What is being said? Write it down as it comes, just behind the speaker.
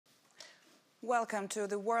Welcome to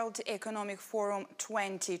the World Economic Forum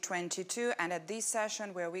 2022, and at this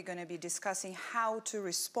session where we're going to be discussing how to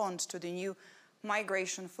respond to the new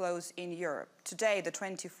migration flows in Europe. Today, the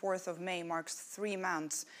 24th of May, marks 3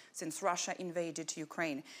 months since Russia invaded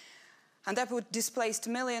Ukraine. And that would displace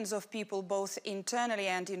millions of people both internally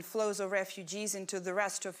and in flows of refugees into the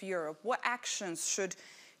rest of Europe. What actions should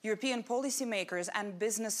European policymakers and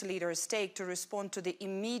business leaders take to respond to the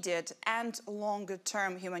immediate and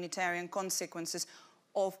longer-term humanitarian consequences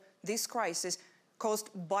of this crisis caused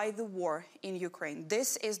by the war in Ukraine?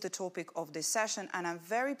 This is the topic of this session, and I'm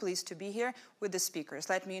very pleased to be here with the speakers.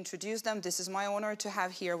 Let me introduce them. This is my honor to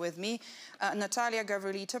have here with me Natalia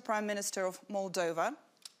Gavrilita, Prime Minister of Moldova.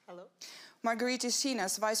 Hello. Margarita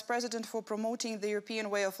Sinas, Vice President for Promoting the European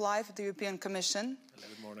Way of Life at the European Commission. Hello,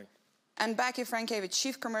 good morning. And Becky Frankiewicz,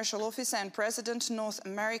 Chief Commercial Officer and President, North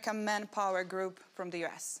America Manpower Group from the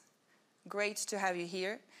US. Great to have you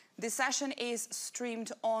here. This session is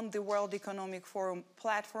streamed on the World Economic Forum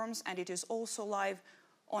platforms, and it is also live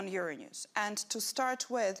on Euronews. And to start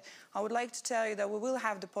with, I would like to tell you that we will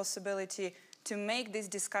have the possibility to make this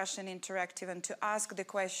discussion interactive and to ask the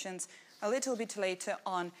questions a little bit later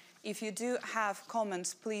on. If you do have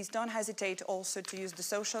comments, please don't hesitate also to use the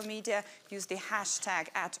social media, use the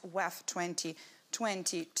hashtag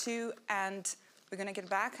 @WEF2022, and we're going to get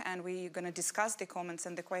back and we're going to discuss the comments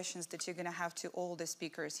and the questions that you're going to have to all the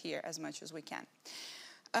speakers here as much as we can.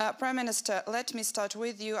 Prime Minister, let me start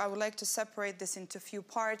with you. I would like to separate this into a few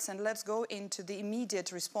parts, and let's go into the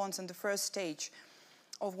immediate response in the first stage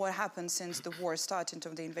of what happened since the war started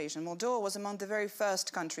of the invasion. Moldova was among the very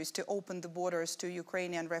first countries to open the borders to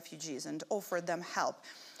Ukrainian refugees and offer them help.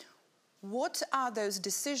 What are those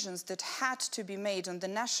decisions that had to be made on the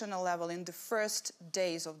national level in the first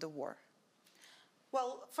days of the war?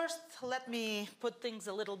 Well, first, let me put things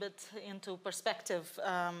a little bit into perspective.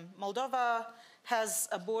 Moldova has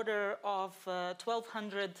a border of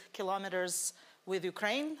 1,200 kilometers with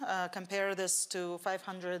Ukraine. Compare this to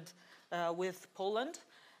 500 with Poland.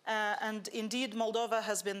 And indeed, Moldova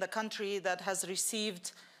has been the country that has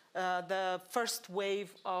received the first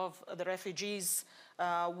wave of the refugees.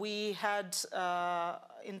 We had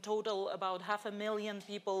in total about 500,000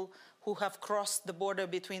 people who have crossed the border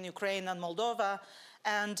between Ukraine and Moldova,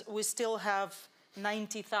 and we still have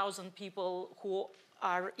 90,000 people who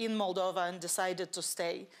are in Moldova and decided to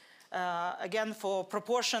stay. Again, for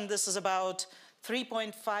proportion, this is about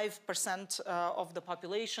 3.5% of the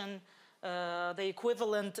population. The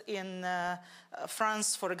equivalent in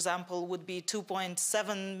France, for example, would be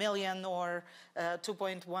 2.7 million or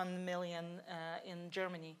 2.1 million in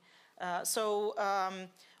Germany. So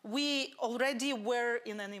we already were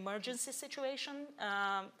in an emergency situation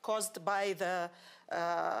caused by the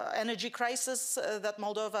energy crisis that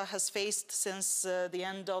Moldova has faced since the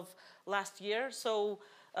end of last year. So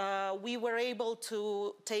we were able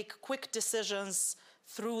to take quick decisions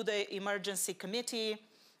through the emergency committee.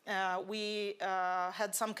 We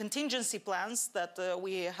had some contingency plans that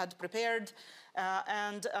we had prepared,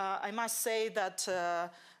 and I must say that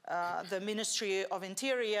the Ministry of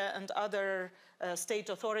Interior and other state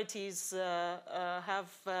authorities have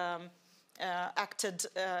acted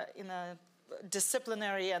in a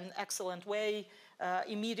disciplinary and excellent way,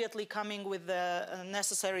 immediately coming with the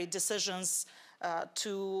necessary decisions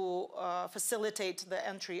to facilitate the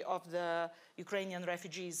entry of the Ukrainian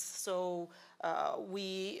refugees. So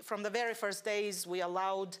from the very first days, we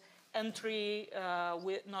allowed entry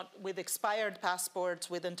with expired passports,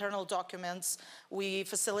 with internal documents. We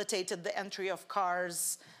facilitated the entry of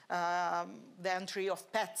cars, the entry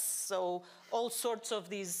of pets. So all sorts of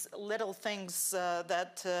these little things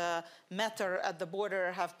that matter at the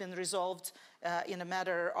border have been resolved in a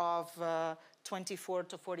matter of 24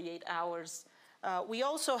 to 48 hours. We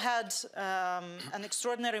also had an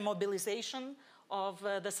extraordinary mobilization of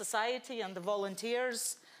the society and the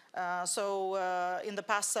volunteers. So in the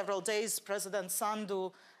past several days, President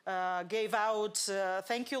Sandu gave out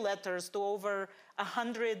thank you letters to over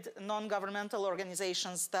 100 non-governmental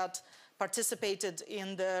organizations that participated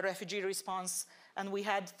in the refugee response. And we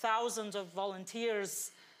had thousands of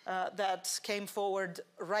volunteers that came forward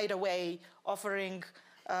right away, offering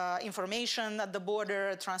information at the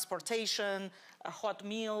border, transportation, a hot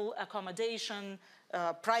meal, accommodation.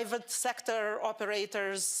 Private sector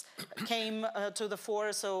operators came to the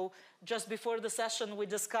fore. So just before the session, we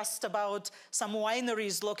discussed about some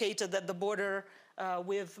wineries located at the border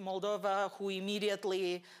with Moldova who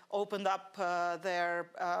immediately opened up their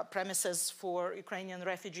premises for Ukrainian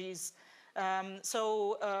refugees.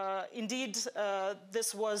 Indeed,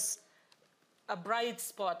 this was a bright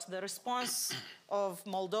spot. The response of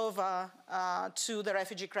Moldova to the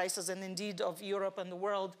refugee crisis, and indeed of Europe and the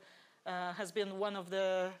world, has been one of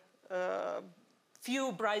the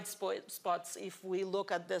few bright spots if we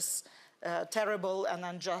look at this terrible and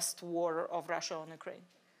unjust war of Russia on Ukraine.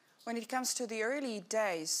 When it comes to the early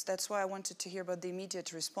days, that's why I wanted to hear about the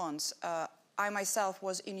immediate response. I myself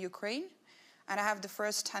was in Ukraine, and I have the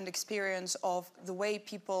first-hand experience of the way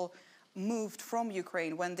people moved from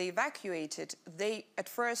Ukraine. When they evacuated, at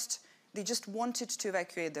first they just wanted to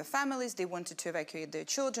evacuate their families, they wanted to evacuate their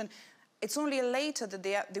children. It's only later that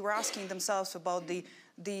they were asking themselves about the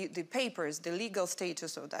papers, the legal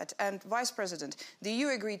status of that. And Vice President, the EU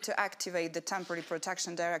agreed to activate the Temporary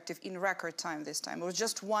Protection Directive in record time this time. It was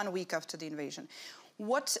just 1 week after the invasion.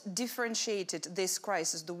 What differentiated this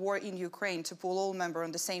crisis, the war in Ukraine, to pull all members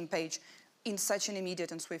on the same page in such an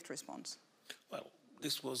immediate and swift response? Well,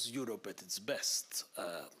 this was Europe at its best.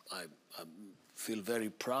 I feel very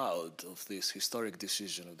proud of this historic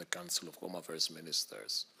decision of the Council of Home Affairs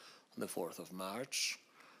Ministers on the 4th of March,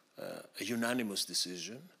 a unanimous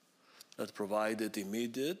decision that provided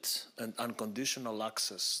immediate and unconditional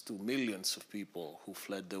access to millions of people who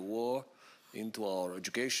fled the war into our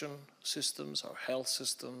education systems, our health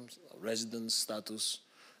systems, our residence status,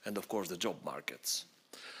 and of course the job markets.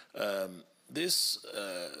 This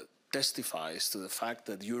testifies to the fact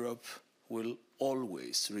that Europe will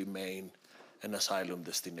always remain an asylum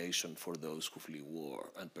destination for those who flee war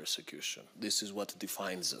and persecution. This is what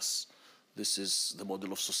defines us. This is the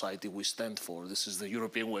model of society we stand for. This is the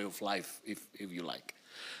European way of life, if you like.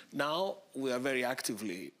 Now we are very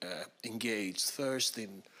actively engaged, first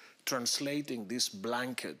in translating this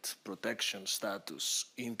blanket protection status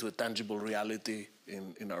into a tangible reality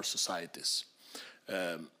in our societies.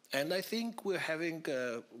 And I think we're having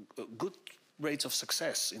good rates of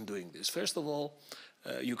success in doing this. First of all,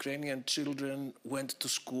 Ukrainian children went to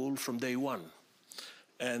school from day one.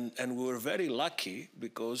 And we were very lucky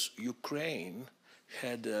because Ukraine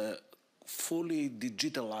had a fully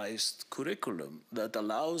digitalized curriculum that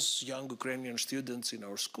allows young Ukrainian students in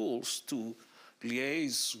our schools to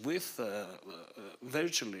liaise with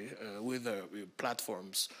virtually with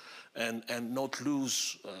platforms and not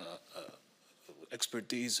lose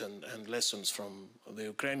expertise and lessons from the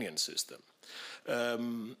Ukrainian system.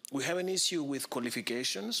 We have an issue with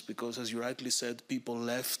qualifications because, as you rightly said, people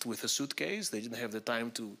left with a suitcase. They didn't have the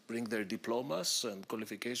time to bring their diplomas and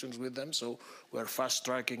qualifications with them, so we're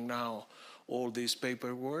fast-tracking now all this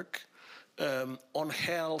paperwork. On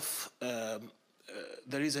health,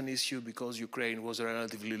 there is an issue because Ukraine was a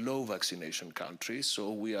relatively low vaccination country,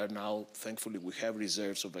 so we are now, thankfully, we have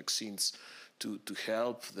reserves of vaccines to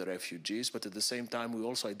help the refugees, but at the same time we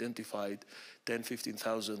also identified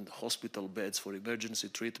 10,000–15,000 hospital beds for emergency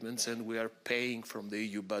treatments, and we are paying from the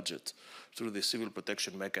EU budget through the civil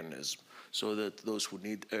protection mechanism so that those who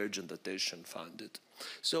need urgent attention find it.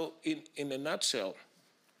 So in a nutshell,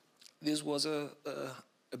 this was a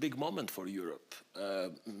big moment for Europe,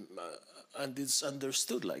 and it's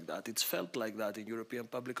understood like that, it's felt like that in European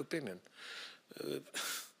public opinion.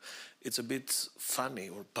 It's a bit funny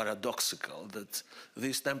or paradoxical that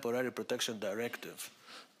this temporary protection directive,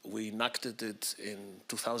 we enacted it in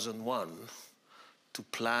 2001 to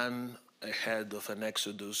plan ahead of an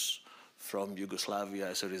exodus from Yugoslavia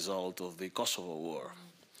as a result of the Kosovo War.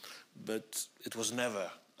 But it was never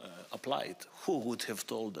applied. Who would have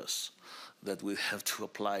told us that we'd have to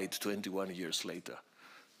apply it 21 years later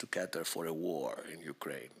to cater for a war in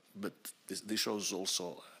Ukraine? But this shows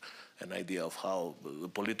also an idea of how the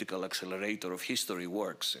political accelerator of history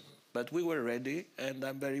works. But we were ready, and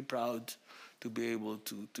I'm very proud to be able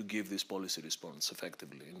to give this policy response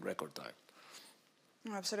effectively in record time.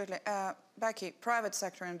 Absolutely. Becky, private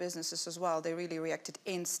sector and businesses as well, they really reacted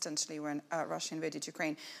instantly when Russia invaded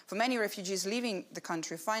Ukraine. For many refugees leaving the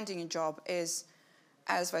country, finding a job is,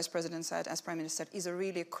 as Vice President said, as Prime Minister said, is a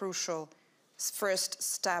really crucial first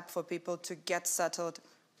step for people to get settled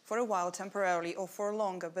for a while, temporarily, or for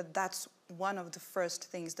longer, but that's one of the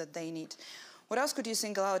first things that they need. What else could you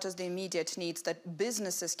single out as the immediate needs that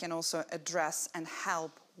businesses can also address and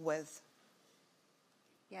help with?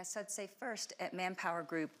 Yes, I'd say first, at Manpower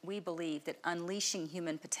Group, we believe that unleashing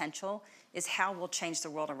human potential is how we'll change the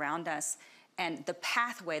world around us. And the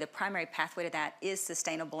pathway, the primary pathway to that is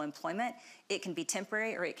sustainable employment. It can be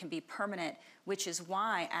temporary or it can be permanent, which is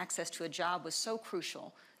why access to a job was so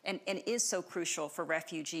crucial and is so crucial for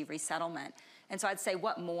refugee resettlement. And so I'd say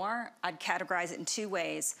what more? I'd categorize it in two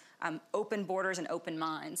ways, open borders and open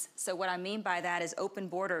minds. So what I mean by that is open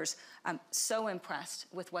borders. I'm so impressed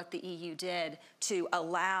with what the EU did to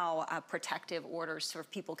allow protective orders so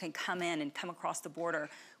people can come in and come across the border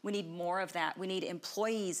We need more of that. We need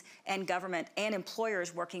employees and government and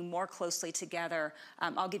employers working more closely together.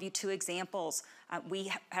 I'll give you 2 examples.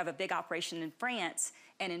 We have a big operation in France,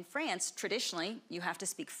 and in France, traditionally, you have to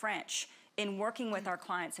speak French. In working with our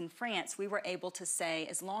clients in France, we were able to say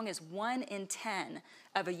as long as 1 in 10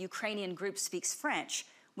 of a Ukrainian group speaks French,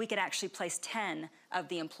 we could actually place 10 of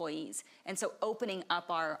the employees. And so opening up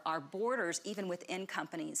our borders, even within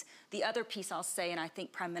companies. The other piece I'll say, and I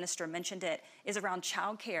think Prime Minister mentioned it, is around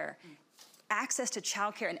childcare. Access to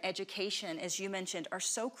childcare and education, as you mentioned, are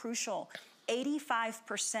so crucial.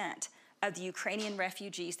 85% of the Ukrainian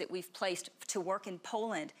refugees that we've placed to work in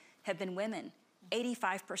Poland have been women,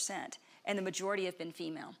 85%, and the majority have been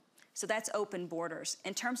female. So that's open borders.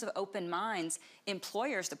 In terms of open minds,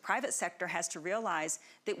 employers, the private sector has to realize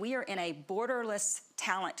that we are in a borderless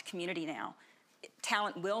talent community now.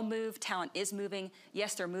 Talent will move, talent is moving.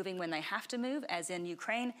 Yes, they're moving when they have to move, as in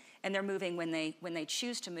Ukraine, and they're moving when they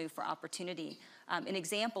choose to move for opportunity. An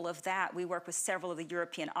example of that, we work with several of the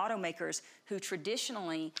European automakers who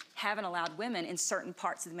traditionally haven't allowed women in certain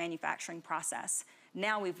parts of the manufacturing process.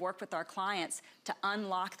 Now we've worked with our clients to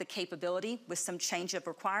unlock the capability with some change of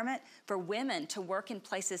requirement for women to work in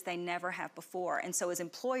places they never have before. And so as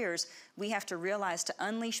employers, we have to realize to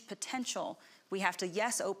unleash potential, we have to,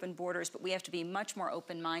 yes, open borders, but we have to be much more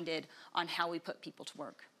open-minded on how we put people to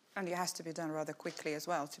work. And it has to be done rather quickly as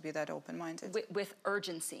well, to be that open-minded. With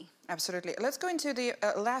urgency. Absolutely. Let's go into the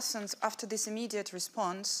lessons after this immediate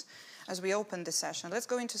response as we open the session. Let's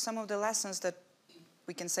go into some of the lessons that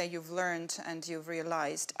we can say you've learned and you've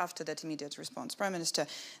realized after that immediate response. Prime Minister,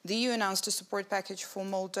 the EU announced a support package for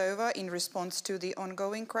Moldova in response to the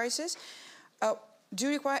ongoing crisis. Do you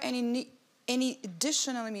require any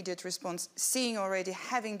additional immediate response, seeing already,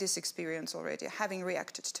 having this experience already, having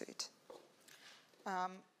reacted to it?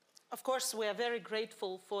 Of course, we are very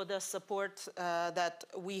grateful for the support that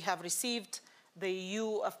we have received. The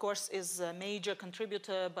EU, of course, is a major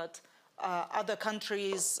contributor, but other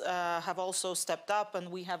countries have also stepped up, and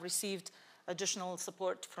we have received additional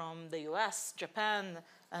support from the US, Japan,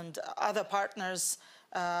 and other partners.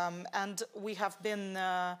 And we have been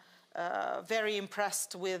very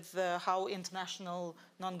impressed with how international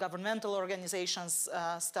non-governmental organizations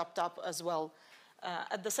stepped up as well.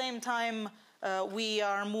 At the same time, we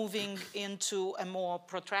are moving into a more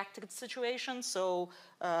protracted situation. So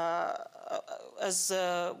as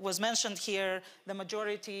was mentioned here, the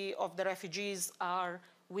majority of the refugees are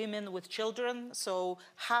women with children. So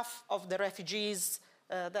half of the refugees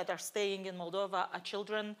that are staying in Moldova are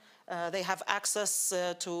children. They have access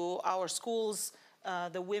to our schools.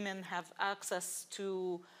 The women have access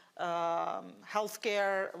to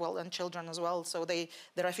healthcare, well, and children as well. So the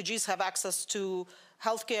refugees have access to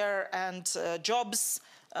healthcare and jobs.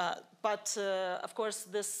 But of course,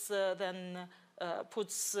 this then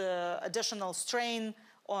puts additional strain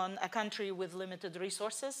on a country with limited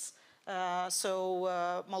resources.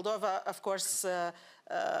 So Moldova, of course,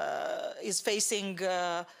 is facing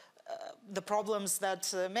the problems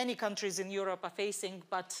that many countries in Europe are facing,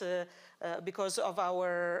 but because of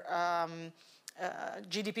our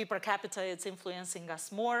GDP per capita, it's influencing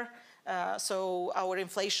us more. So our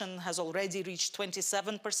inflation has already reached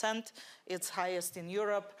 27%. It's highest in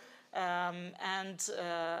Europe. And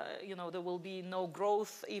you know, there will be no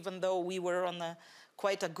growth, even though we were on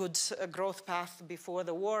quite a good growth path before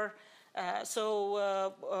the war.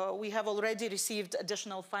 So we have already received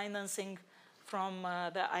additional financing from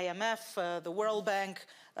the IMF, the World Bank.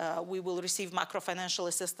 We will receive macro-financial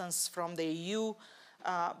assistance from the EU.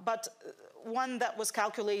 But one that was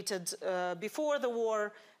calculated before the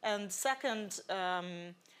war, and second,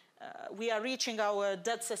 we are reaching our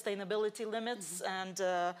debt sustainability limits, and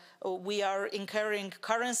we are incurring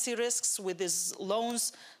currency risks with these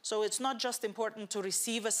loans. So it's not just important to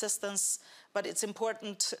receive assistance, but it's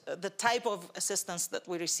important the type of assistance that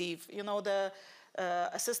we receive. You know, the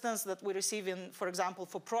assistance that we receive in, for example,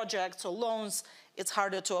 for projects or loans, it's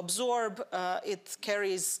harder to absorb. It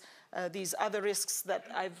carries these other risks that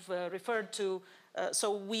I've referred to.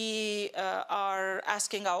 So we are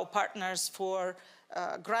asking our partners for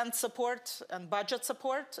grant support and budget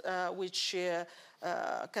support, which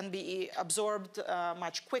can be absorbed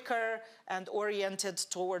much quicker and oriented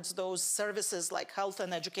towards those services like health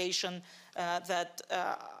and education that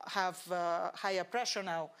have higher pressure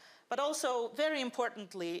now. But also, very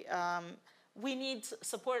importantly, we need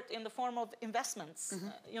support in the form of investments.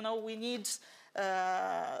 You know, we need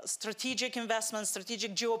strategic investments,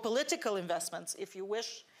 strategic geopolitical investments, if you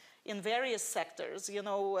wish, in various sectors, you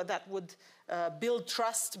know, that would build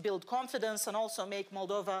trust, build confidence, and also make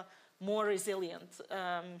Moldova more resilient.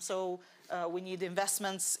 We need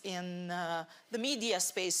investments in the media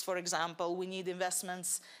space, for example. We need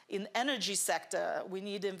investments in energy sector. We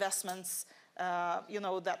need investments,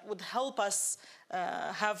 that would help us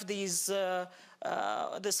have these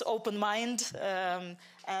this open mind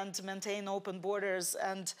and maintain open borders.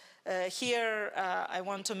 And here I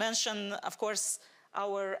want to mention, of course,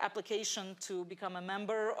 our application to become a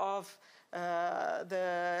member of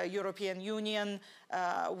the European Union.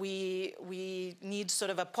 We need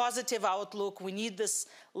sort of a positive outlook. We need this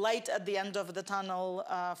light at the end of the tunnel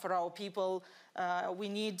for our people. We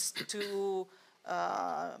need to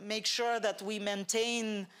make sure that we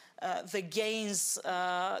maintain the gains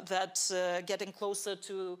that getting closer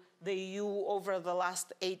to the EU over the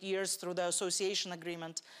last 8 years through the association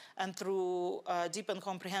agreement and through deep and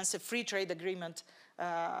comprehensive free trade agreement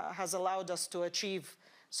has allowed us to achieve.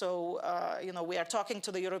 So, we are talking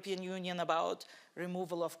to the European Union about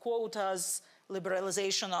removal of quotas,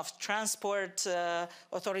 liberalization of transport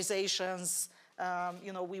authorizations.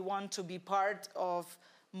 We want to be part of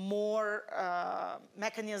more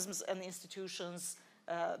mechanisms and institutions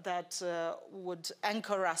that would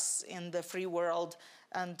anchor us in the free world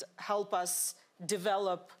and help us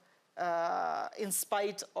develop in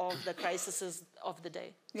spite of the crises of the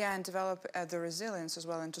day. Yeah, and develop the resilience as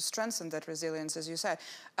well, and to strengthen that resilience, as you said.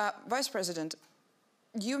 Vice President,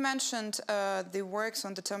 you mentioned the works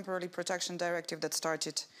on the Temporary Protection Directive that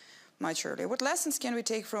started much earlier. What lessons can we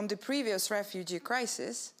take from the previous refugee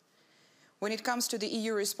crisis when it comes to the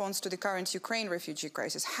EU response to the current Ukraine refugee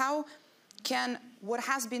crisis? How can what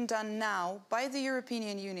has been done now by the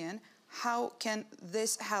European Union, how can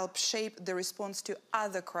this help shape the response to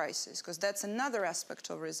other crises? Because that's another aspect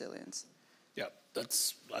of resilience. Yeah,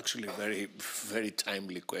 that's actually a very, very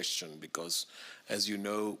timely question, because, as you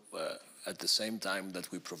know, at the same time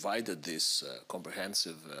that we provided this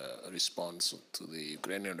comprehensive response to the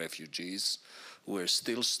Ukrainian refugees, we're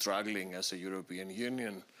still struggling as a European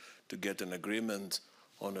Union to get an agreement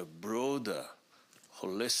on a broader,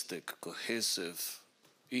 holistic, cohesive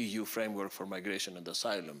EU framework for migration and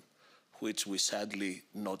asylum, which we sadly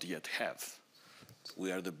not yet have.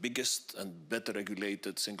 We are the biggest and better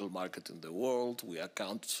regulated single market in the world. We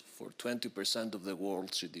account for 20% of the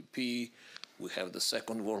world's GDP. We have the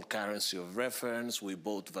second world currency of reference. We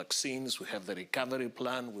bought vaccines. We have the recovery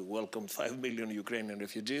plan. We welcomed 5 million Ukrainian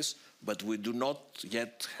refugees, but we do not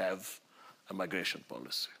yet have a migration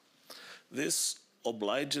policy. This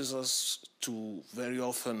obliges us to very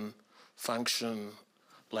often function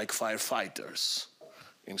like firefighters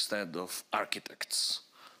instead of architects.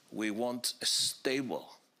 We want a stable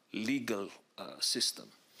legal system,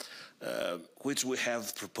 which we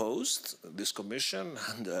have proposed, this commission,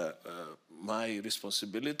 and my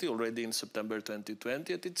responsibility already in September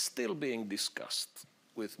 2020, and it's still being discussed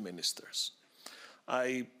with ministers.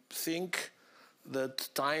 I think that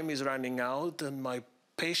time is running out and my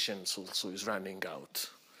patience also is running out.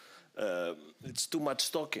 It's too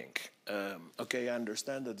much talking. Okay, I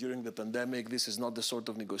understand that during the pandemic, this is not the sort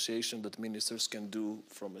of negotiation that ministers can do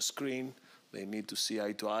from a screen. They need to see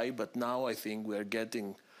eye to eye. But now I think we are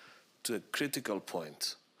getting to a critical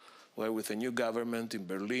point where, with a new government in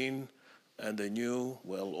Berlin and a new,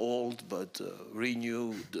 well, old but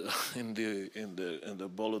renewed in the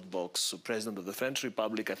ballot box president of the French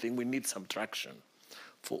Republic, I think we need some traction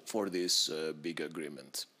for this big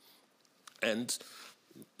agreement. And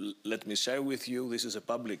let me share with you, this is a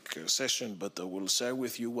public session, but I will share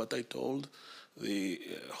with you what I told the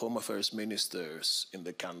Home Affairs ministers in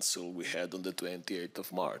the Council we had on the 28th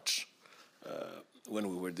of March when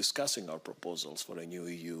we were discussing our proposals for a new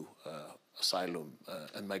EU asylum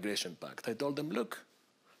and migration pact. I told them, look,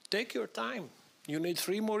 take your time. You need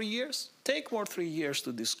 3 more years? Take more 3 years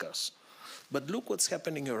to discuss. But look what's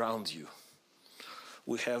happening around you.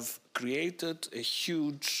 We have created a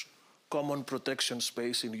huge common protection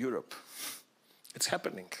space in Europe. It's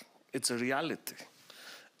happening. It's a reality.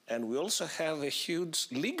 And we also have a huge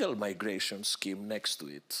legal migration scheme next to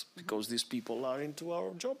it, because these people are into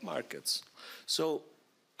our job markets. So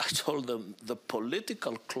I told them the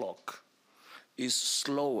political clock is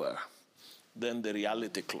slower than the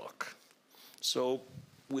reality clock. So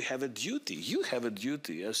we have a duty, you have a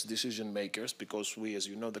duty as decision makers, because we, as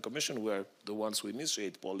you know, the Commission, we are the ones who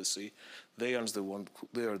initiate policy, they are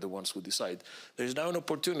the ones who decide. There's now an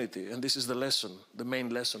opportunity, and this is the lesson, the main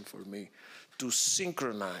lesson for me, to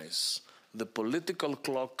synchronize the political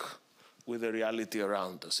clock with the reality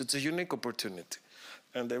around us. It's a unique opportunity.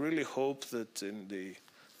 And I really hope that in the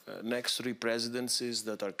next 3 presidencies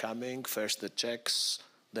that are coming, first the Czechs,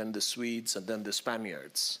 then the Swedes, and then the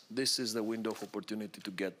Spaniards, this is the window of opportunity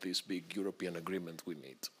to get this big European agreement we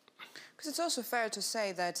need. Because it's also fair to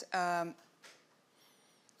say that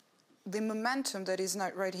the momentum that is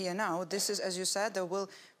not right here now, this is, as you said, that will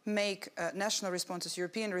make national responses,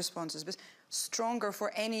 European responses, but stronger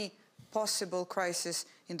for any possible crisis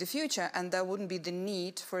in the future, and there wouldn't be the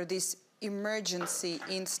need for this emergency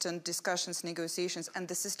instant discussions, negotiations, and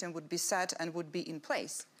the system would be set and would be in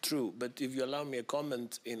place. True, but if you allow me a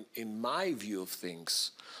comment, in my view of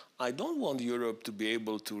things, I don't want Europe to be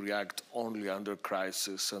able to react only under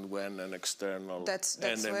crisis and when an external That's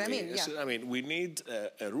enemy what I mean, is. yeah. I mean, we need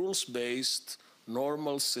a rules-based,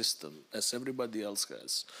 normal system, as everybody else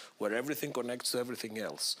has, where everything connects to everything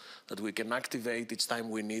else, that we can activate each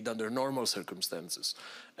time we need under normal circumstances.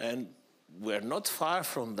 And we're not far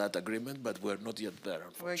from that agreement, but we're not yet there,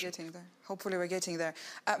 unfortunately. We're getting there. Hopefully we're getting there.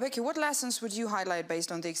 Becky, what lessons would you highlight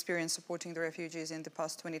based on the experience supporting the refugees in the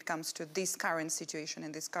past when it comes to this current situation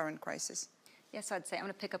and this current crisis? Yes, I'd say I'm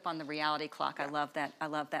going to pick up on the reality clock. I love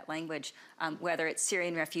that language. Whether it's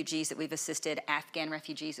Syrian refugees that we've assisted, Afghan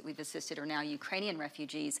refugees that we've assisted, or now Ukrainian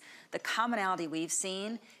refugees, the commonality we've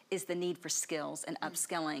seen is the need for skills and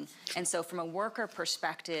upskilling. And so from a worker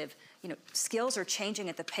perspective, skills are changing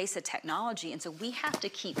at the pace of technology, and so we have to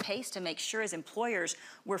keep pace to make sure as employers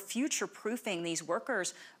we're future-proofing these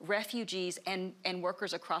workers, refugees, and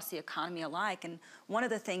workers across the economy alike. And one of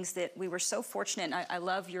the things that we were so fortunate, and I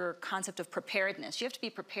love your concept of preparedness. You have to be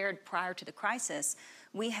prepared prior to the crisis.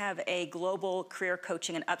 We have a global career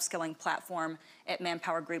coaching and upskilling platform at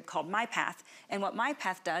Manpower Group called MyPath. And what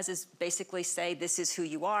MyPath does is basically say, this is who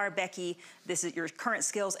you are, Becky, this is your current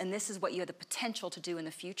skills, and this is what you have the potential to do in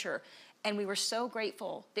the future. And we were so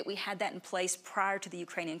grateful that we had that in place prior to the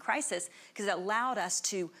Ukrainian crisis, because it allowed us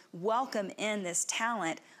to welcome in this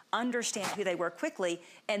talent, understand who they were quickly,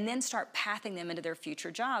 and then start pathing them into their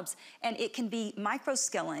future jobs. And it can be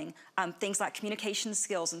micro-skilling, things like communication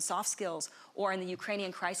skills and soft skills, or in the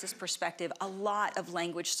Ukrainian crisis perspective, a lot of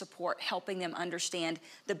language support, helping them understand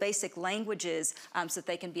the basic languages so that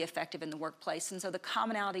they can be effective in the workplace. And so the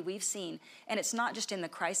commonality we've seen, and it's not just in the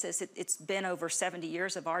crisis, it's been over 70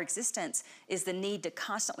 years of our existence, is the need to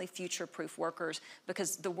constantly future-proof workers,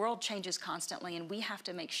 because the world changes constantly, and we have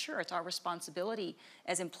to make sure it's our responsibility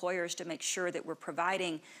as employers to make sure that we're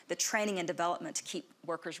providing the training and development to keep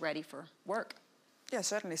workers ready for work. Yeah,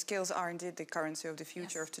 certainly. Skills are indeed the currency of the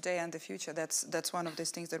future, yes, of today and the future. That's one of these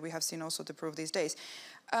things that we have seen also to prove these days.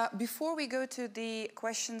 Before we go to the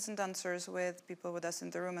questions and answers with people with us in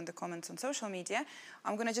the room and the comments on social media,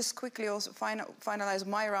 I'm going to just quickly also finalize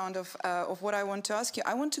my round of what I want to ask you.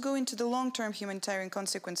 I want to go into the long-term humanitarian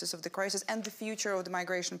consequences of the crisis and the future of the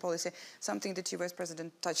migration policy, something that you, Vice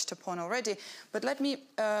President, touched upon already. But let me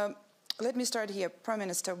start here. Prime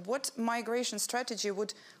Minister, what migration strategy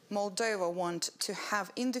would Moldova want to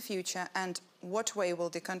have in the future, and what way will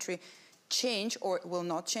the country change or will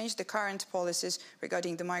not change the current policies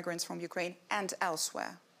regarding the migrants from Ukraine and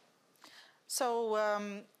elsewhere? So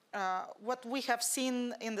what we have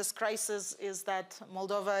seen in this crisis is that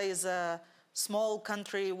Moldova is a small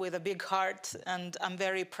country with a big heart, and I'm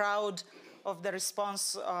very proud of the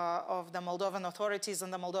response of the Moldovan authorities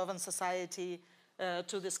and the Moldovan society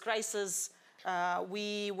to this crisis.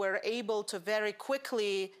 We were able to very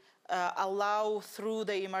quickly allow, through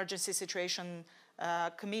the Emergency Situation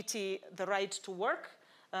Committee, the right to work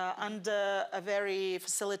under a very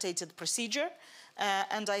facilitated procedure.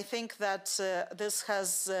 And I think that this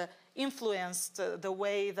has influenced the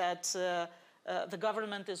way that the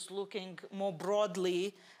government is looking more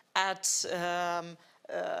broadly at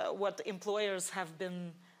what employers have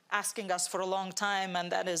been asking us for a long time, and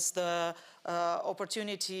that is the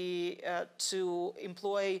opportunity to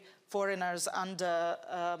employ foreigners under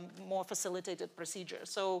more facilitated procedures.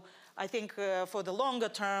 So I think for the longer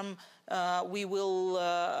term, we will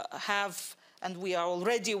have, and we are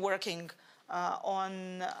already working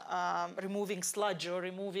on removing sludge or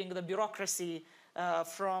removing the bureaucracy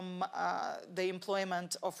from the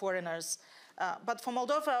employment of foreigners. But for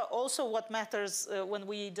Moldova, also what matters when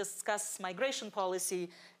we discuss migration policy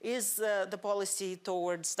is the policy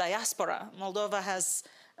towards diaspora. Moldova has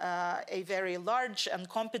a very large and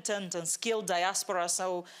competent and skilled diaspora,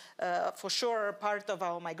 so for sure part of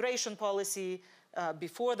our migration policy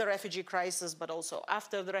before the refugee crisis, but also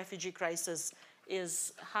after the refugee crisis,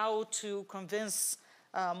 is how to convince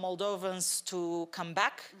Moldovans to come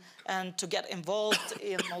back and to get involved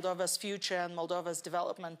in Moldova's future and Moldova's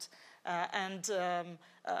development.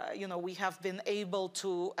 You know, we have been able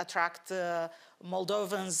to attract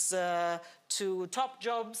Moldovans to top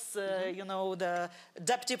jobs. You know, the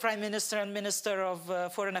Deputy Prime Minister and Minister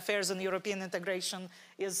of Foreign Affairs and European Integration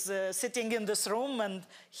is sitting in this room, and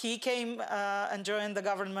he came and joined the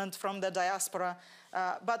government from the diaspora.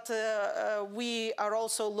 But we are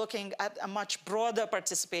also looking at a much broader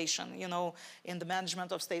participation, you know, in the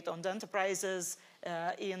management of state-owned enterprises,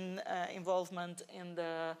 in involvement in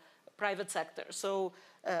the private sector. So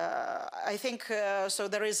I think so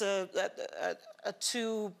there is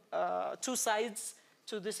two sides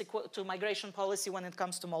to this to migration policy when it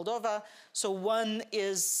comes to Moldova. So one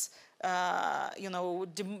is you know,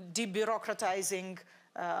 debureaucratizing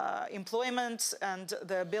employment and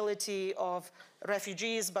the ability of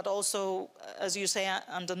refugees, but also, as you say,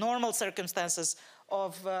 under normal circumstances,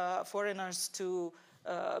 of foreigners to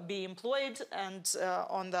be employed. And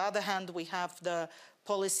on the other hand, we have the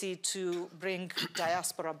policy to bring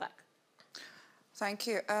diaspora back. Thank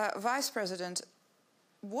you. Vice President,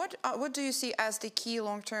 what do you see as the key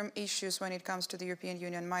long-term issues when it comes to the European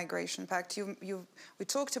Union Migration Pact? We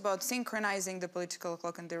talked about synchronizing the political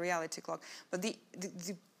clock and the reality clock, but the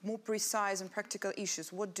more precise and practical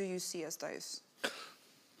issues, what do you see as those?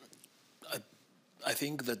 I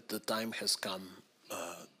think that the time has come,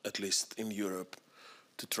 at least in Europe,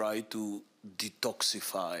 to try to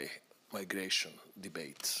detoxify migration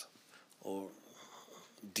debates, or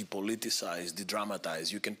depoliticize,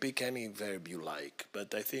 de-dramatize. You can pick any verb you like,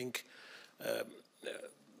 but I think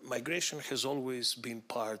migration has always been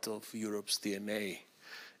part of Europe's DNA.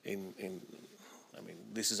 I mean,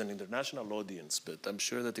 this is an international audience, but I'm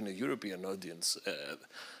sure that in a European audience,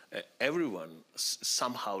 everyone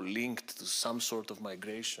somehow linked to some sort of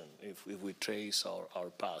migration if we trace our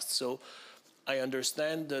past. So I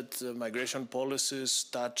understand that migration policies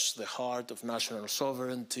touch the heart of national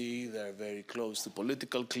sovereignty. They're very close to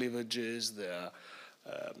political cleavages. They're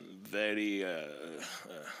very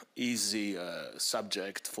easy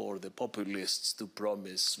subject for the populists to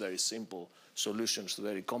promise very simple solutions to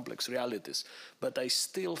very complex realities. But I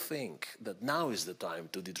still think that now is the time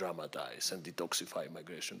to de-dramatize and detoxify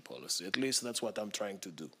migration policy. At least that's what I'm trying to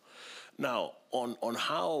do. Now, on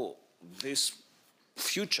how this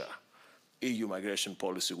future EU migration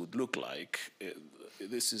policy would look like,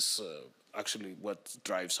 this is actually what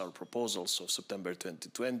drives our proposals of September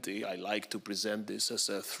 2020. I like to present this as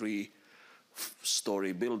a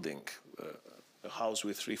three-story building, a house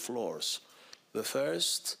with 3 floors. The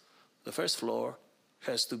first floor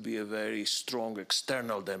has to be a very strong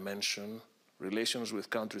external dimension, relations with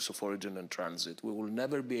countries of origin and transit. We will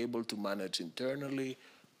never be able to manage internally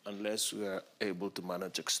unless we are able to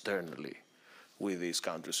manage externally with these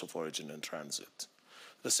countries of origin and transit.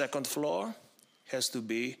 The second floor has to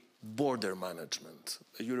be border management.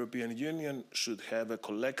 The European Union should have a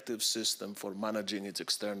collective system for managing its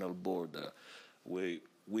external border. We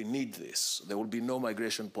need this. There will be no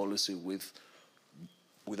migration policy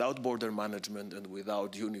without border management and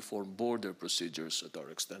without uniform border procedures at our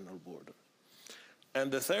external border.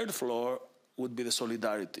 And the third floor would be the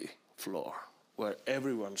solidarity floor, where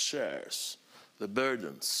everyone shares the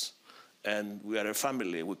burdens. And we are a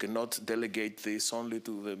family. We cannot delegate this only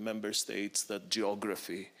to the member states that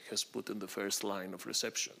geography has put in the first line of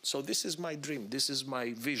reception. So this is my dream. This is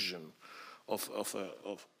my vision of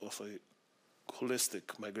a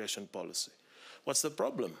holistic migration policy. What's the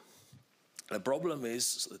problem? The problem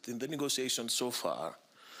is that in the negotiations so far,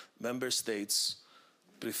 member states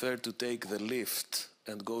prefer to take the lift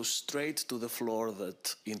and go straight to the floor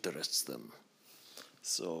that interests them.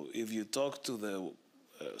 So if you talk to the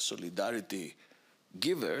solidarity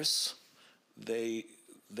givers, they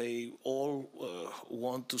all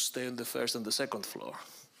want to stay on the first and the second floor.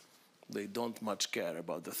 They don't much care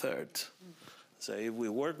about the third. So if we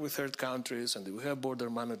work with third countries and if we have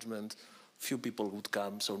border management, few people would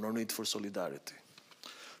come, so no need for solidarity.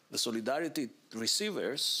 The solidarity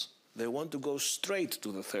receivers, they want to go straight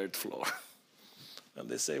to the third floor. And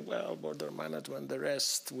they say, well, border management, the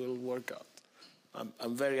rest will work out.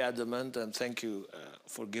 I'm very adamant, and thank you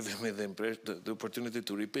for giving me the opportunity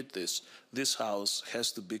to repeat this. This house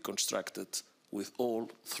has to be constructed with all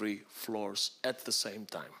 3 floors at the same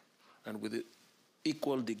time, and with an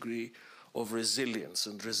equal degree of resilience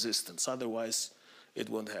and resistance. Otherwise, it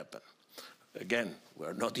won't happen. Again,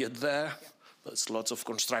 we're not yet there. There's lots of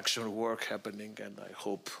construction work happening, and I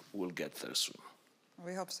hope we'll get there soon.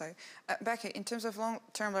 We hope so. Becky, in terms of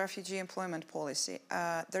long-term refugee employment policy,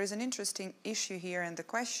 there is an interesting issue here in the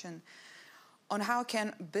question on how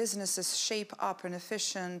can businesses shape up an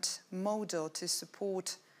efficient model to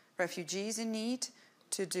support refugees in need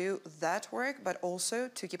to do that work, but also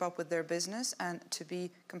to keep up with their business and to be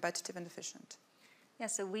competitive and efficient. Yeah,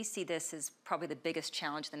 so we see this as probably the biggest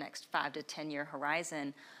challenge the next 5 to 10 year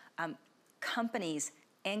horizon. Companies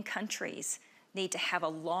and countries need to have a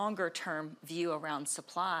longer-term view around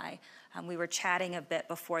supply. We were chatting a bit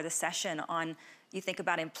before the session on, you think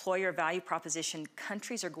about employer value proposition,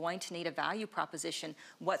 countries are going to need a value proposition.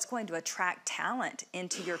 What's going to attract talent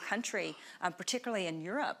into your country, particularly in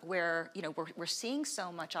Europe, where we're seeing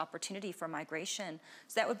so much opportunity for migration.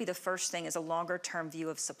 So that would be the first thing, is a longer-term view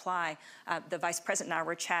of supply. The Vice President and I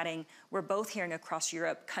were chatting. We're both hearing across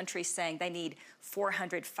Europe countries saying they need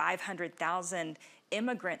 400, 500,000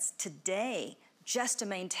 immigrants today just to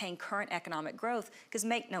maintain current economic growth, because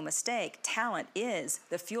make no mistake, talent is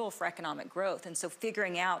the fuel for economic growth, and so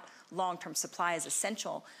figuring out long-term supply is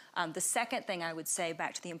essential. The second thing I would say,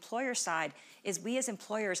 back to the employer side, is we as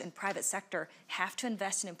employers in private sector have to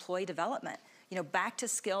invest in employee development. Back to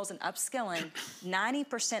skills and upskilling,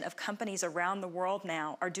 90% of companies around the world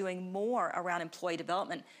now are doing more around employee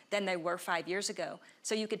development than they were 5 years ago.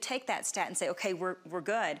 So you could take that stat and say, okay, we're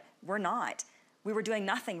good. We're not. We were doing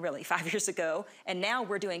nothing really 5 years ago, and now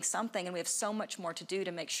we're doing something, and we have so much more to do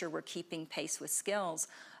to make sure we're keeping pace with skills.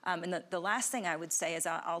 And the last thing I would say is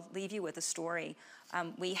I'll leave you with a story.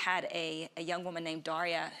 We had a young woman named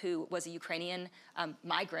Daria who was a Ukrainian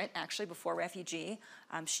migrant, actually, before refugee.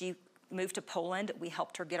 She moved to Poland. We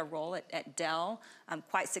helped her get a role at Dell,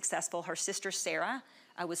 quite successful. Her sister, Sarah,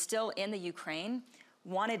 was still in the Ukraine,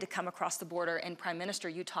 wanted to come across the border, and Prime Minister,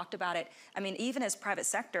 you talked about it. I mean, even as private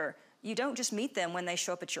sector, you don't just meet them when they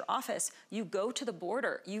show up at your office. You go to the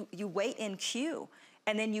border, you wait in queue,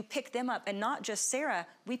 and then you pick them up. And not just Sarah,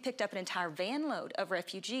 we picked up an entire van load of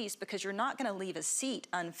refugees, because you're not gonna leave a seat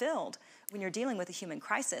unfilled when you're dealing with a human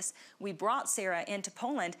crisis. We brought Sarah into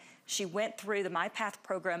Poland. She went through the MyPath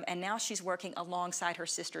program, and now she's working alongside her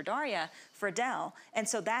sister Daria for Dell. And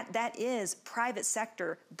so that is private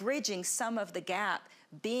sector bridging some of the gap,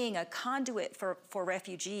 being a conduit for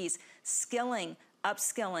refugees, skilling,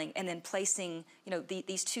 upskilling, and then placing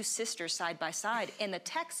these two sisters side by side in the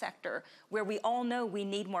tech sector, where we all know we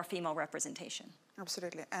need more female representation.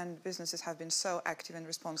 Absolutely, and businesses have been so active and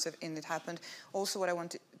responsive in it happened. Also, what I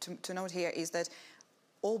want to note here is that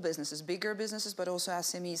all businesses, bigger businesses, but also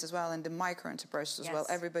SMEs as well, and the micro enterprises as well,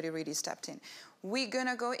 everybody really stepped in. We're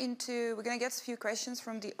gonna get a few questions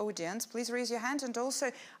from the audience. Please raise your hand, and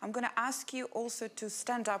also I'm gonna ask you also to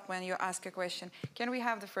stand up when you ask a question. Can we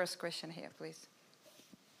have the first question here, please?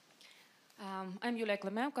 I'm Yulia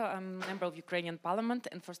Klemenko. I'm a member of Ukrainian Parliament,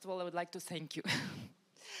 and first of all, I would like to thank you.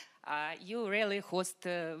 You really host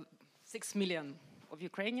 6 million of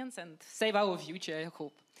Ukrainians and save our future, I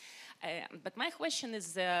hope. But my question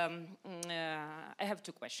is, I have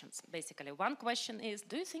two questions, basically. One question is,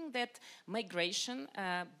 do you think that migration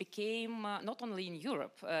became, not only in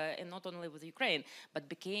Europe and not only with Ukraine, but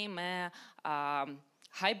became a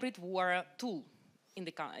hybrid war tool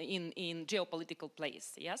in geopolitical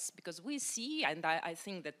place, yes? Because we see, and I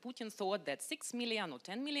think that Putin thought that 6 million or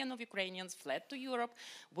 10 million of Ukrainians fled to Europe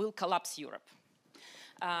will collapse Europe.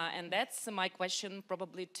 And that's my question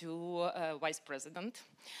probably to Vice President.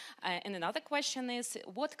 And another question is,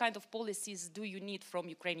 what kind of policies do you need from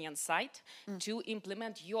Ukrainian side to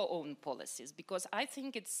implement your own policies? Because I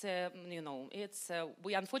think it's,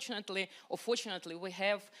 we unfortunately, or fortunately, we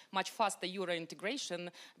have much faster Euro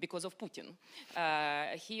integration because of Putin.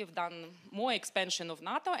 He have done more expansion of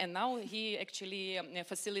NATO, and now he actually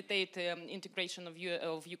facilitate integration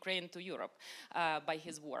of Ukraine to Europe by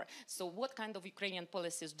his war. So what kind of Ukrainian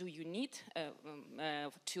policies do you need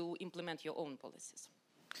to implement your own policies?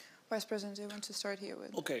 Vice President, do you want to start here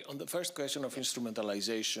with? Okay, on the first question of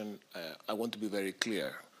instrumentalization, I want to be very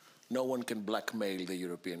clear. No one can blackmail the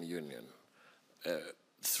European Union.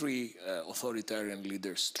 3 authoritarian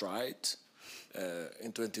leaders tried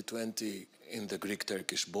in 2020 in the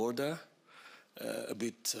Greek-Turkish border, a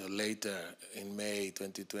bit later in May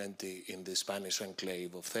 2020 in the Spanish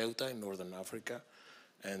enclave of Ceuta in northern Africa,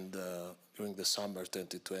 and during the summer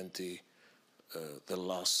 2020, the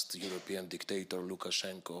last European dictator,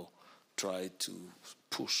 Lukashenko, tried to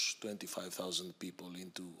push 25,000 people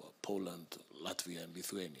into Poland, Latvia, and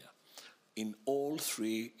Lithuania. In all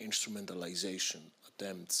 3 instrumentalization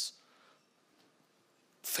attempts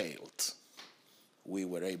failed. We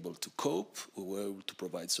were able to cope, we were able to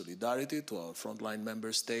provide solidarity to our frontline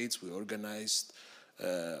member states, we organized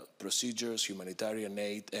procedures, humanitarian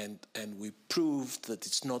aid, and we proved that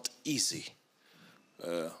it's not easy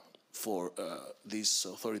for these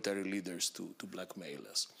authoritarian leaders to blackmail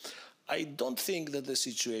us. I don't think that the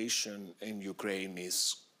situation in Ukraine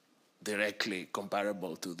is directly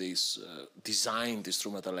comparable to these designed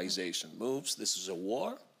instrumentalization moves. This is a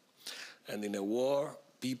war, and in a war,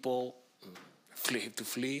 people have to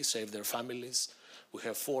flee, save their families, We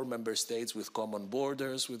have 4 member states with common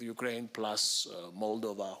borders with Ukraine, plus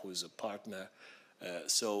Moldova, who is a partner.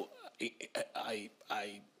 So I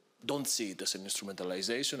don't see it as an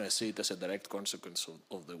instrumentalization. I see it as a direct consequence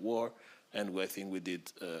of the war, and I think we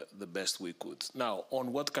did the best we could. Now,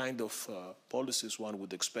 on what kind of policies one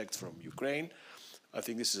would expect from Ukraine, I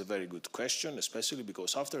think this is a very good question, especially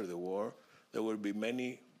because after the war, there will be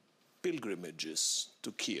many pilgrimages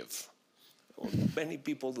to Kiev. Many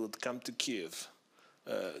people would come to Kiev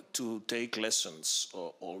to take lessons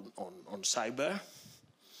on cyber,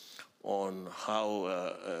 on how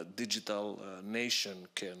a digital nation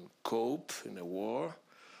can cope in a war,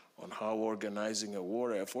 on how organizing a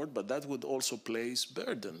war effort, but that would also place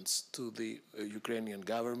burdens to the Ukrainian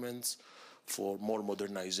government for more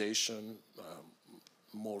modernization,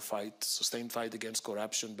 more sustained fight against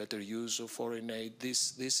corruption, better use of foreign aid.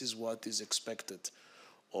 This is what is expected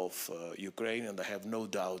of Ukraine, and I have no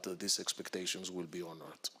doubt that these expectations will be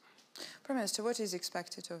honored. Prime Minister, what is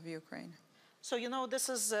expected of Ukraine? So, you know, this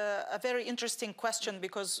is a very interesting question,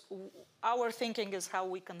 because our thinking is how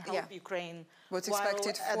we can help Ukraine. What's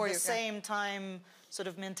expected for while you? at the same time sort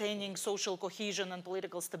of maintaining social cohesion and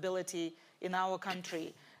political stability in our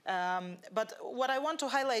country. But what I want to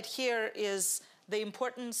highlight here is the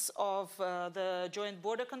importance of the joint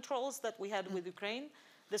border controls that we had with Ukraine.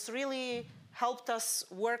 This really helped us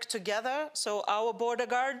work together. So our border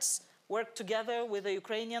guards worked together with the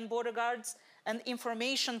Ukrainian border guards, and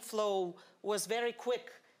information flow was very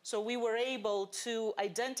quick. So we were able to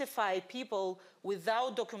identify people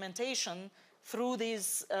without documentation through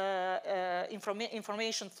these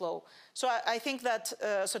information flow. So I think that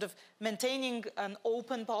sort of maintaining an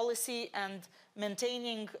open policy and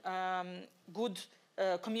maintaining good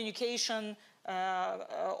communication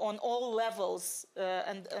on all levels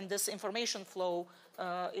and this information flow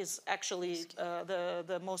is actually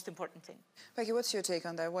the most important thing. Becky, what's your take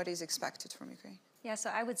on that? What is expected from Ukraine? Yeah,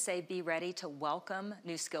 so I would say be ready to welcome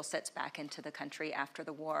new skill sets back into the country after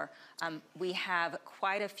the war. We have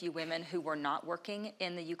quite a few women who were not working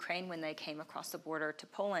in the Ukraine when they came across the border to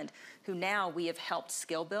Poland, who now we have helped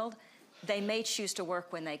skill build. They may choose to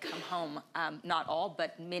work when they come home. Not all,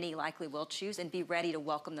 but many likely will choose, and be ready to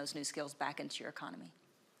welcome those new skills back into your economy.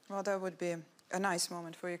 Well, that would be a nice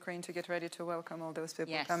moment for Ukraine to get ready to welcome all those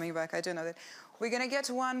people coming back. I do know that. We're going to get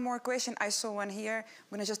one more question. I saw one here. I'm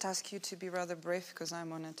going to just ask you to be rather brief because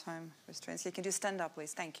I'm on a time restraint. Can you stand up,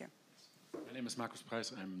 please? Thank you. My name is Markus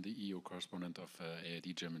Preis. I'm the EU correspondent of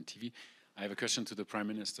ARD German TV. I have a question to the Prime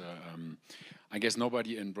Minister. I guess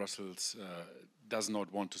nobody in Brussels does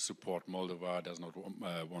not want to support Moldova, does not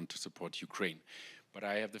want to support Ukraine. But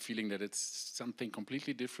I have the feeling that it's something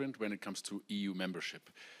completely different when it comes to EU membership.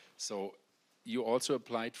 So you also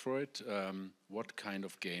applied for it. What kind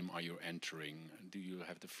of game are you entering? Do you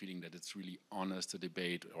have the feeling that it's really honest, a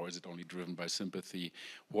debate, or is it only driven by sympathy?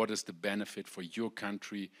 What is the benefit for your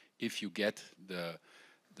country if you get the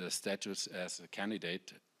status as a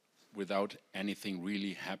candidate without anything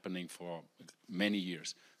really happening for many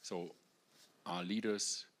years? So are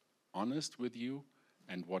leaders honest with you,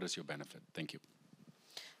 and what is your benefit? Thank you.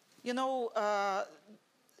 You know,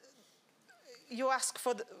 you ask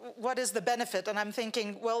for what is the benefit, and I'm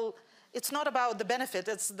thinking, well, it's not about the benefit,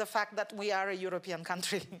 it's the fact that we are a European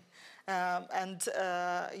country.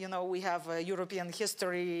 You know, we have a European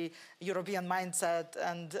history, European mindset,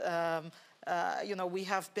 and, you know, we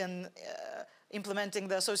have been implementing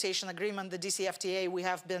the association agreement, the DCFTA, we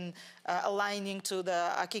have been aligning to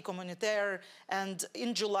the acquis communautaire, and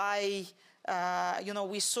in July, you know,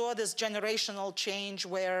 we saw this generational change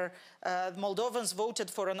where Moldovans voted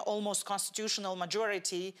for an almost constitutional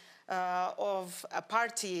majority of a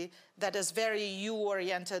party that is very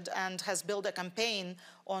EU-oriented and has built a campaign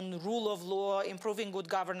on rule of law, improving good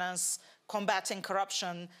governance, combating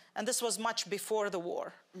corruption, and this was much before the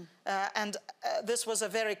war. This was a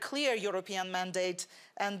very clear European mandate,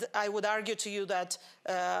 and I would argue to you that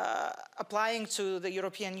applying to the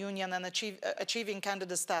European Union and achieving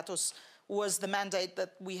candidate status was the mandate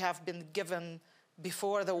that we have been given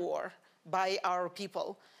before the war by our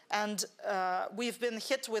people. And we've been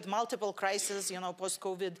hit with multiple crises, you know,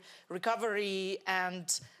 post-COVID recovery and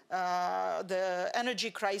the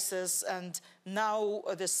energy crisis, and now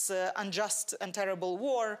this unjust and terrible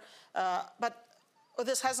war. But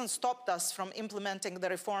this hasn't stopped us from implementing the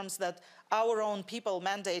reforms that our own people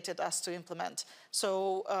mandated us to implement.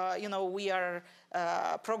 So, you know, we are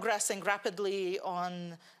progressing rapidly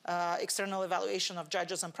on external evaluation of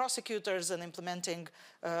judges and prosecutors and implementing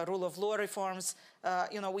rule of law reforms.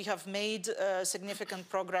 You know, we have made significant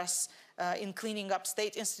progress in cleaning up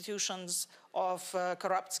state institutions of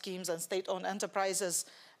corrupt schemes and state-owned enterprises.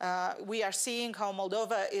 We are seeing how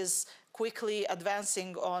Moldova is quickly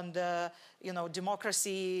advancing on the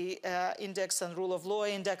democracy index and rule of law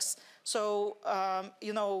index. So,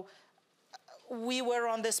 we were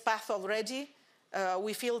on this path already.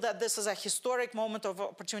 We feel that this is a historic moment of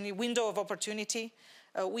opportunity, window of opportunity.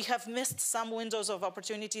 We have missed some windows of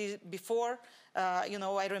opportunity before.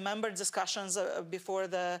 I remember discussions before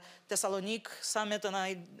the Thessaloniki summit,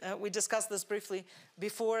 and we discussed this briefly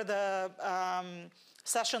before the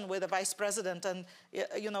session with the vice president. And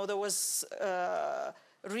there was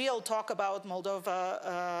real talk about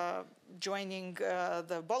Moldova joining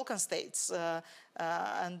the Balkan states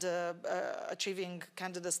and achieving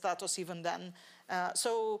candidate status even then. I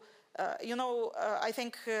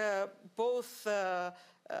think both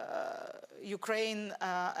Ukraine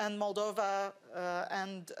and Moldova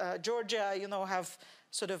and Georgia, have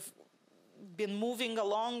sort of been moving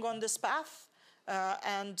along on this path,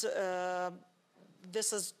 and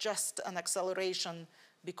this is just an acceleration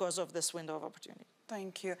because of this window of opportunity.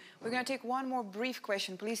 Thank you. We're going to take one more brief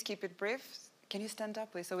question. Please keep it brief. Can you stand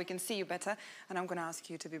up, please, so we can see you better? And I'm going to ask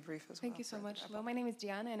you to be brief as well. Thank you so much. Well, my name is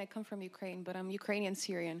Diana, and I come from Ukraine, but I'm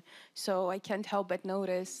Ukrainian-Syrian. So I can't help but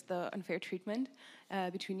notice the unfair treatment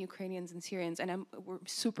between Ukrainians and Syrians. And we're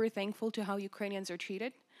super thankful to how Ukrainians are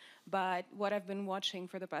treated. But what I've been watching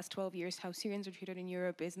for the past 12 years, how Syrians are treated in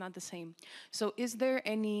Europe, is not the same. So is there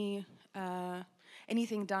anything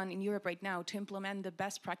done in Europe right now to implement the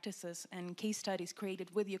best practices and case studies created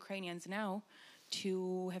with Ukrainians now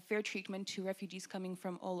to have fair treatment to refugees coming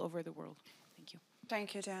from all over the world? Thank you.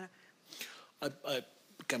 Thank you, Diana. I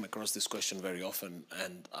come across this question very often,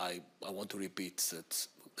 and I want to repeat that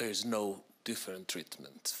there is no different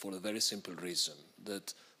treatment for the very simple reason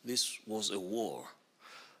that this was a war.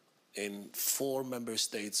 In 4 member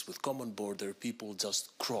states with common border, people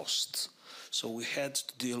just crossed. So we had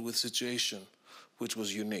to deal with a situation which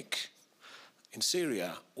was unique. In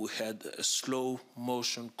Syria, we had a slow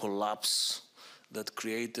motion collapse that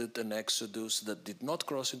created an exodus that did not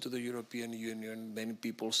cross into the European Union. Many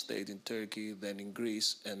people stayed in Turkey, then in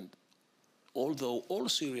Greece, and although all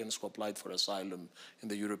Syrians who applied for asylum in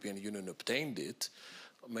the European Union obtained it,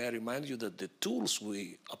 may I remind you that the tools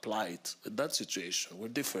we applied in that situation were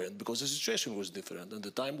different because the situation was different. At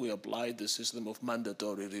the time we applied the system of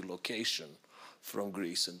mandatory relocation from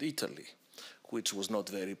Greece and Italy, which was not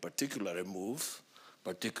very particularly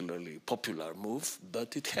popular move,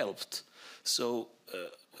 but it helped. So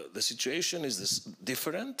the situation is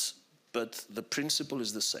different, but the principle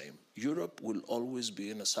is the same. Europe will always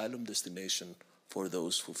be an asylum destination for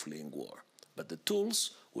those who fleeing war. But the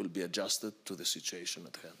tools will be adjusted to the situation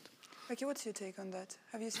at hand. Becky, what's your take on that?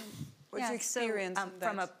 Have you seen, what's your experience on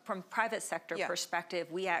that? From private sector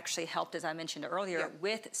perspective, we actually helped, as I mentioned earlier,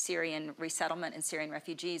 with Syrian resettlement and Syrian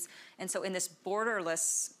refugees. And so in this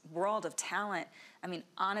borderless world of talent, I mean,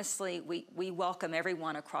 honestly, we welcome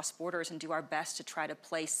everyone across borders and do our best to try to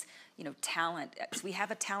place, talent. We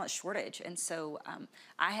have a talent shortage. And so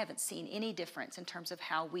I haven't seen any difference in terms of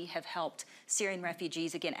how we have helped Syrian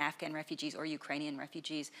refugees, again, Afghan refugees or Ukrainian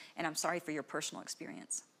refugees. And I'm sorry for your personal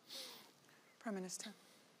experience. Prime Minister.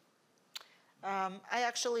 I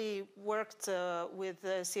actually worked with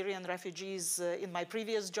Syrian refugees in my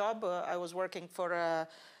previous job. I was working for a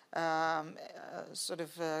sort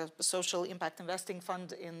of social impact investing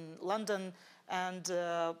fund in London, and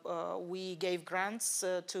we gave grants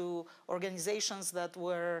to organizations that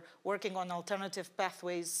were working on alternative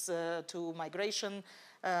pathways to migration.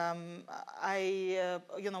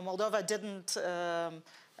 Moldova didn't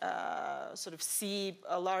sort of see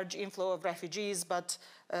a large inflow of refugees, but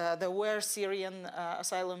there were Syrian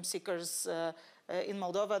asylum seekers in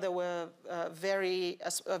Moldova. There were a very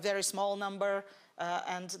small number,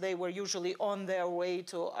 and they were usually on their way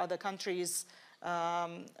to other countries.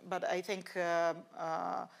 But I think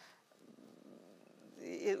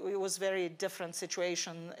it was a very different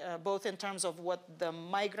situation, both in terms of what the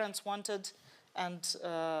migrants wanted and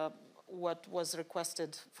what was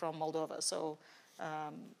requested from Moldova. So,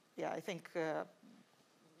 I think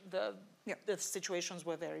the situations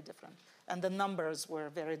were very different, and the numbers were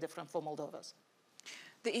very different for Moldovans.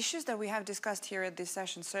 The issues that we have discussed here at this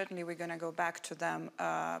session, certainly we're going to go back to them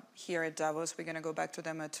here at Davos. We're going to go back to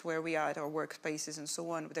them at where we are at our workplaces and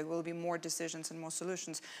so on. There will be more decisions and more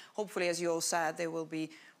solutions. Hopefully, as you all said, they will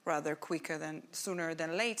be rather sooner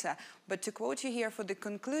than later. But to quote you here for the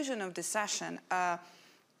conclusion of the session,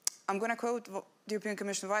 I'm going to quote the European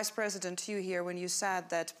Commission Vice President to you here when you said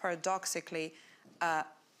that paradoxically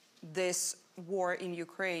this war in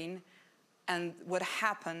Ukraine and what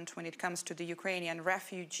happened when it comes to the Ukrainian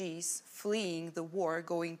refugees fleeing the war,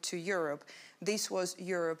 going to Europe. This was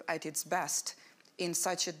Europe at its best in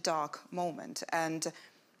such a dark moment. And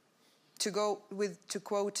to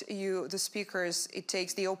quote you, the speakers, it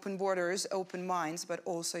takes the open borders, open minds, but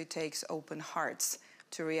also it takes open hearts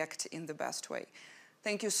to react in the best way.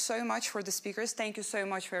 Thank you so much for the speakers. Thank you so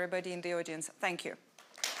much for everybody in the audience. Thank you.